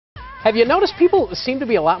Have you noticed people seem to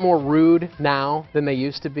be a lot more rude now than they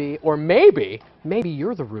used to be? Or maybe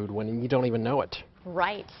you're the rude one and you don't even know it.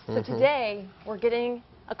 Right. So today, we're getting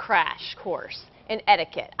a crash course in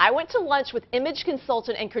etiquette. I went to lunch with image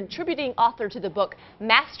consultant and contributing author to the book,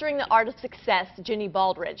 Mastering the Art of Success, Ginny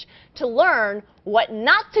Baldridge, to learn what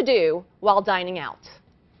not to do while dining out.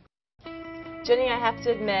 Ginny, I have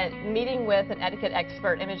to admit, meeting with an etiquette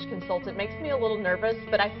expert, image consultant, makes me a little nervous,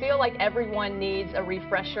 but I feel like everyone needs a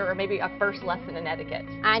refresher or maybe a first lesson in etiquette.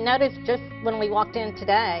 I noticed just when we walked in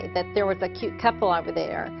today that there was a cute couple over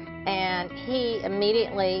there, and he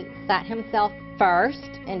immediately sat himself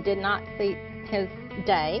first and did not seat his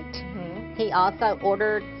date. He also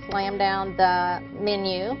slammed down the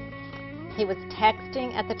menu. He was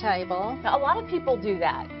texting at the table. Now, a lot of people do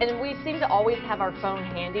that, and we seem to always have our phone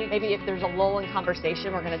handy. Maybe if there's a lull in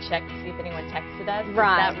conversation, we're going to check to see if anyone texted us.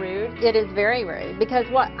 Right. Is that rude? It is very rude, because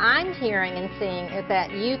what I'm hearing and seeing is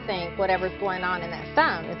that you think whatever's going on in that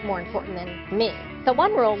phone is more important than me. So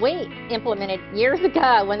one rule we implemented years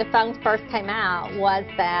ago when the phones first came out was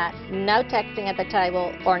that no texting at the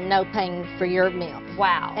table or no paying for your meal.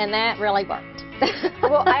 Wow. And that really worked.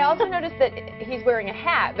 Well, I also noticed that he's wearing a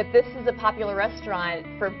hat, but this is a popular restaurant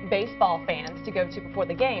for baseball fans to go to before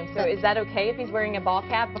the game. So is that okay if he's wearing a ball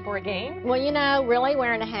cap before a game? Well, you know, really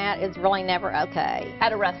wearing a hat is really never okay.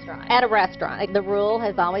 At a restaurant? At a restaurant. The rule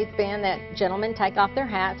has always been that gentlemen take off their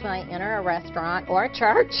hats when they enter a restaurant or a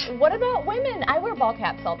church. What about women? I wear ball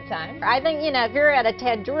caps all the time. I think, you know, if you're at a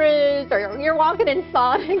Ted Drew's or you're walking in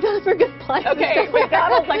Sonic, those are good places. Okay,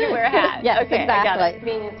 McDonald's, I can wear a hat. Yes, okay, exactly. I got it.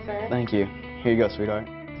 Convenience first. Thank you. Here you go, sweetheart.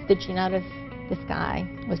 Did you notice this guy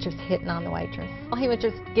was just hitting on the waitress? Well, he was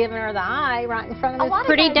just giving her the eye right in front of his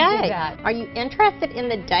pretty date. Are you interested in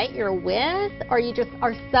the date you're with, or you just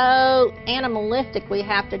are so animalistic we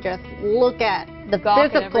have to just look at the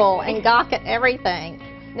physical and gawk at everything?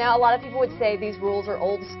 Now, a lot of people would say these rules are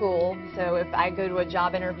old school, so if I go to a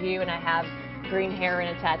job interview and I have green hair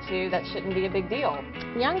and a tattoo, that shouldn't be a big deal.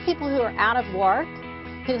 Young people who are out of work,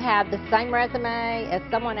 who have the same resume as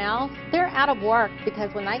someone else, they're out of work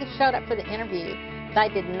because when they showed up for the interview, they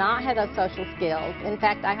did not have those social skills. In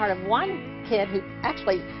fact, I heard of one kid who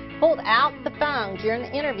actually pulled out the phone during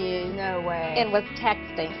the interview. No way. And was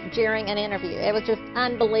texting during an interview. It was just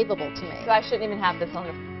unbelievable to me. So I shouldn't even have this on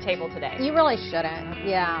the table today? You really shouldn't.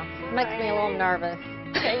 Yeah. It makes me a little nervous.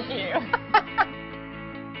 Thank you.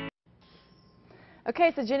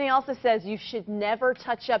 Okay, so Ginny also says you should never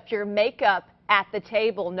touch up your makeup at the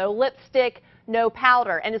table. No lipstick, no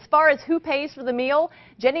powder. And as far as who pays for the meal,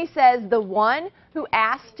 Ginny says the one who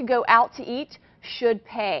asks to go out to eat should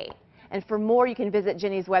pay. And for more, you can visit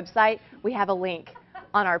Ginny's website. We have a link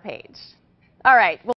on our page. All right.